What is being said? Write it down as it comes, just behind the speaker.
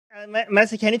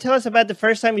Masih, can you tell us about the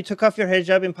first time you took off your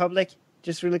hijab in public?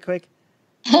 Just really quick.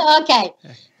 Okay.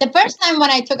 The first time when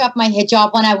I took off my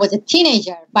hijab when I was a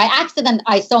teenager, by accident,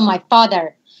 I saw my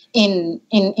father in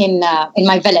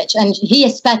my village, and he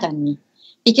spat on me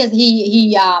because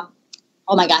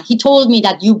oh my God, he told me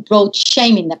that you brought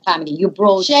shame in the family. You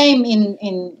brought shame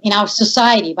in our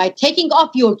society by taking off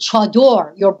your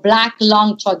chador, your black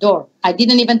long chador. I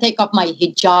didn't even take off my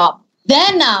hijab.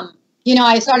 Then,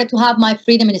 I started to have my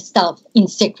freedom in stealth, in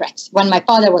secret, when my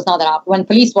father was not around, when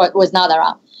police was not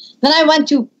around. Then I went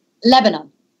to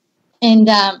Lebanon, and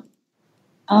oh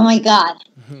my God,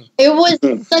 it was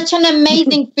such an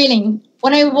amazing feeling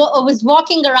when I was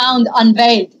walking around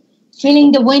unveiled,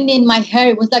 feeling the wind in my hair.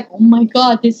 It was like, oh my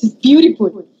God, this is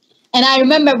beautiful. And I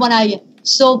remember when I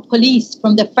saw police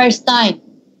from the first time,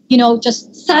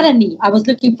 just suddenly I was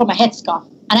looking for my headscarf,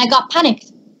 and I got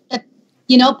panicked that,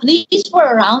 police were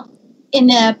around, and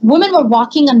women were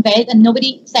walking unveiled and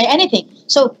nobody said anything.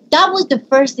 So that was the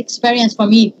first experience for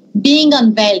me, being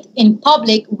unveiled in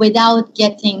public without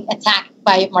getting attacked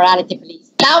by morality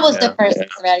police. That was the first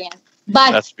experience.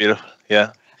 But that's beautiful.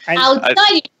 Yeah.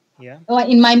 Outside,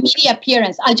 in my media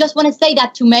appearance, I just want to say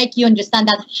that to make you understand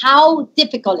that how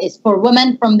difficult it is for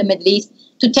women from the Middle East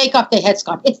to take off their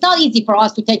headscarf. It's not easy for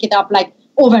us to take it off like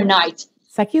overnight.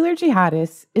 Secular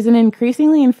Jihadists is an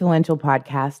increasingly influential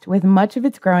podcast with much of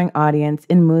its growing audience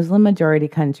in Muslim-majority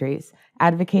countries,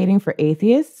 advocating for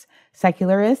atheists,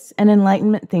 secularists, and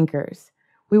Enlightenment thinkers.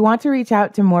 We want to reach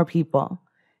out to more people.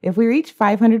 If we reach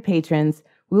 500 patrons,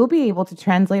 we will be able to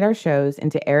translate our shows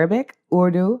into Arabic,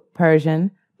 Urdu,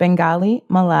 Persian, Bengali,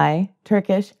 Malay,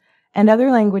 Turkish, and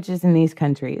other languages in these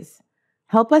countries.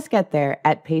 Help us get there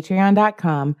at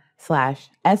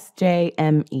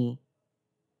patreon.com/SJME.